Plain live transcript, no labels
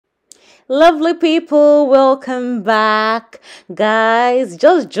Lovely people, welcome back. Guys,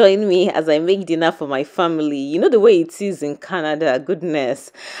 just join me as I make dinner for my family. You know the way it is in Canada,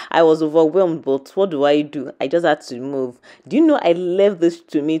 goodness. I was overwhelmed, but what do? I just had to move. Do you know I left these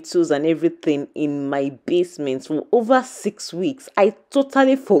tomatoes and everything in my basement for over 6 weeks? I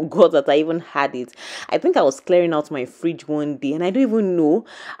totally forgot that I even had it. I think I was clearing out my fridge one day and I don't even know.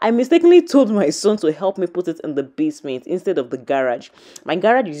 I mistakenly told my son to help me put it in the basement instead of the garage. My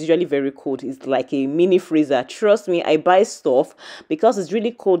garage is usually very cold. It's like a mini freezer. Trust me, I buy stuff because it's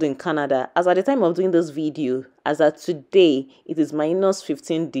really cold in Canada. As at the time of doing this video, as at today, it is minus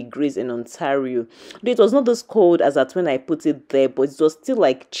 15 degrees in Ontario. Though it was not as cold as at when I put it there, but it was still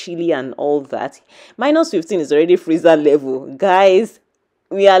like chilly and all that. Minus 15 is already freezer level. Guys,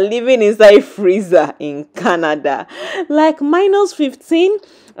 we are living inside freezer in Canada, like minus 15.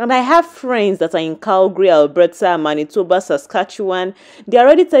 And I have friends that are in Calgary, Alberta, Manitoba, Saskatchewan. They're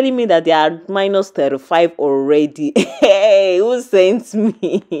already telling me that they are minus 35 already. Hey, who sent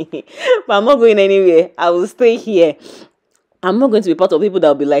me? But I'm not going anywhere. I will stay here. I'm not going to be part of people that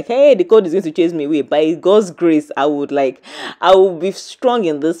will be like, hey, the cold is going to chase me away. By God's grace, I will be strong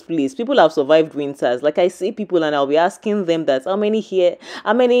in this place. People have survived winters. Like I see people and I'll be asking them that, how many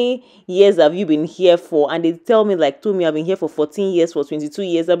years have you been here for? And they tell me I've been here for 14 years, for 22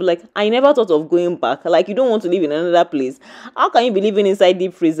 years. I'll be like, I never thought of going back. Like, you don't want to live in another place. How can you be living inside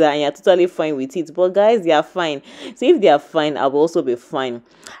deep freezer and you're totally fine with it? But guys, they are fine. So if they are fine, I will also be fine.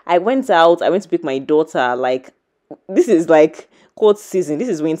 I went to pick my daughter, this is like cold season. This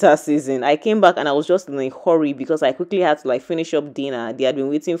is winter season. I came back and I was just in a hurry because I quickly had to finish up dinner. They had been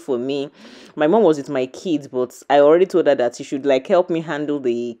waiting for me. My mom was with my kids, but I already told her that she should help me handle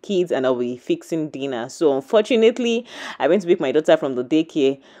the kids and I'll be fixing dinner. So unfortunately, I went to pick my daughter from the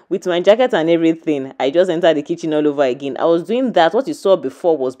daycare with my jacket and everything. I just entered the kitchen all over again. I was doing that. What you saw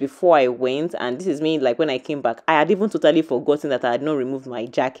before was before I went, and this is me when I came back. I had even totally forgotten that I had not removed my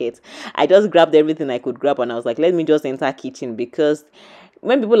jacket. I just grabbed everything I could grab and I was like, let me just enter kitchen, because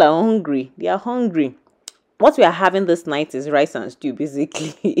when people are hungry, they are hungry. What we are having this night is rice and stew,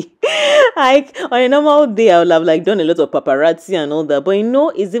 basically. On a normal day, I would have done a lot of paparazzi and all that, but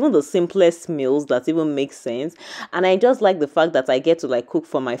it's even the simplest meals that even make sense. And I just like the fact that I get to cook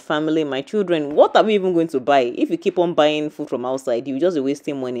for my family, my children. What are we even going to buy? If you keep on buying food from outside, you just be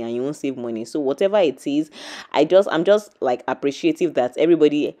wasting money and you won't save money. So whatever it is, I'm just appreciative that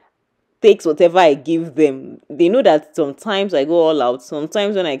everybody takes whatever I give them. They know that sometimes I go all out.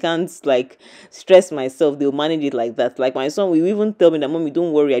 Sometimes when I can't stress myself, they'll manage it like that. Like my son will even tell me that, mommy,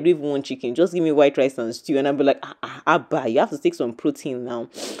 don't worry, I don't even want chicken. Just give me white rice and stew. And I'll be like, Abba, you have to take some protein now.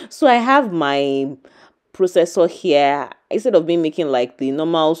 So I have my processor here. Instead of me making the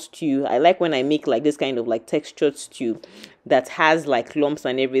normal stew, I like when I make this kind of textured stew that has lumps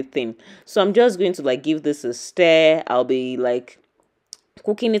and everything. So I'm just going to give this a stir. I'll be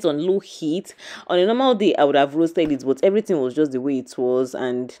cooking it on low heat. On a normal day, I would have roasted it, but everything was just the way it was,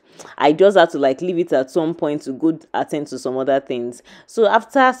 and I just had to leave it at some point to go attend to some other things. So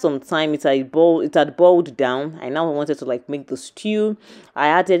after some time, it had boiled down. I now wanted to make the stew. I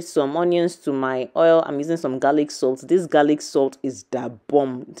added some onions to my oil. I'm using some garlic salt. This garlic salt is the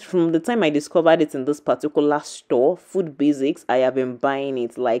bomb. From the time I discovered it in this particular store, Food Basics, I have been buying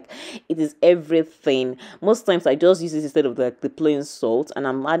it. It is everything. Most times I just use it instead of the plain salt, and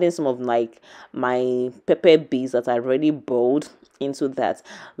I'm adding some of my pepper base that I already boiled into that.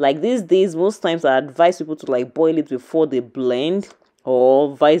 These days, most times I advise people to boil it before they blend,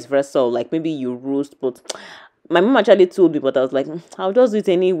 or vice versa, or maybe you roast. But my mom actually told me, but I was like, I'll just do it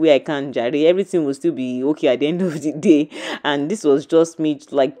any way I can, Jare. Everything will still be okay at the end of the day. And this was just me,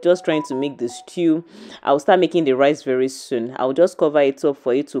 just trying to make the stew. I'll start making the rice very soon. I'll just cover it up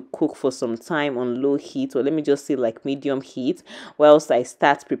for it to cook for some time on low heat, or let me just say medium heat, whilst I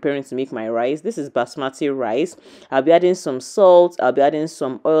start preparing to make my rice. This is basmati rice. I'll be adding some salt. I'll be adding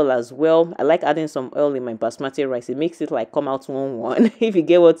some oil as well. I like adding some oil in my basmati rice. It makes it come out one. If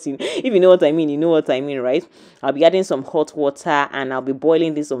you know what I mean, you know what I mean, right? I'll be adding some hot water and I'll be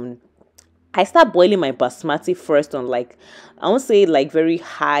boiling this on. I start boiling my basmati first on I won't say very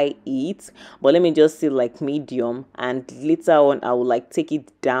high heat, but let me just say medium, and later on I will take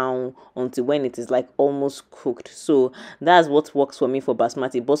it down until when it is almost cooked. So that's what works for me for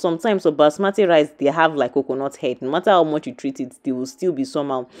basmati. But sometimes for basmati rice, they have coconut head. No matter how much you treat it, they will still be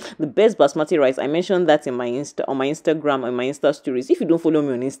somehow. The best basmati rice, I mentioned that in my Instagram and my Insta stories. If you don't follow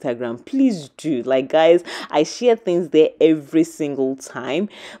me on Instagram, please do. Guys, I share things there every single time.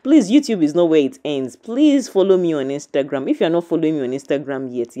 Please, YouTube is not not where it ends. Please follow me on Instagram. If you're not following me on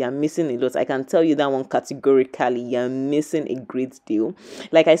Instagram yet, you're missing a lot. I can tell you that one categorically. You're missing a great deal.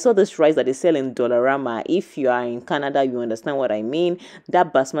 Like, I saw this rice that they sell in Dollarama. If you are in Canada, you understand what I mean.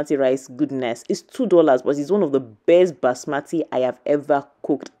 That basmati rice, goodness, is $2, but it's one of the best basmati I have ever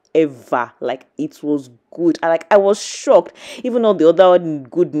cooked ever. Like, it was good. I was shocked. Even all the other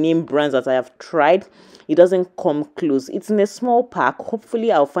good name brands that I have tried, it doesn't come close. It's in a small pack.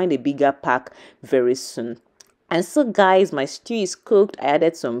 Hopefully I'll find a bigger pack very soon. And so, guys, my stew is cooked. I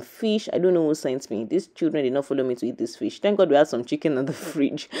added some fish. I don't know who sent me. These children did not follow me to eat this fish. Thank God we had some chicken in the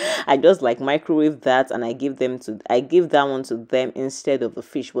fridge. I just like microwave that, and I give that one to them instead of the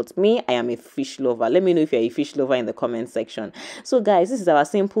fish. But me, I am a fish lover. Let me know if you're a fish lover in the comment section. So, guys, this is our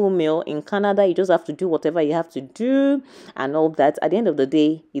simple meal. In Canada, you just have to do whatever you have to do and all that. At the end of the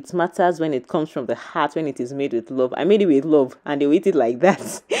day, it matters when it comes from the heart, when it is made with love. I made it with love, and they will eat it like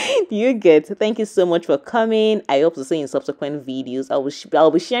that. You get. Thank you so much for coming. I hope to see you in subsequent videos.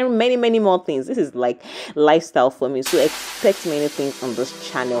 I'll be sharing many more things. This is like lifestyle for me, so expect many things on this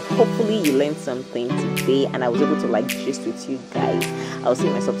channel. Hopefully you learned something today and I was able to like gist with you guys. I'll see you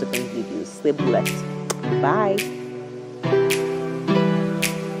in my subsequent videos. Stay blessed. Bye.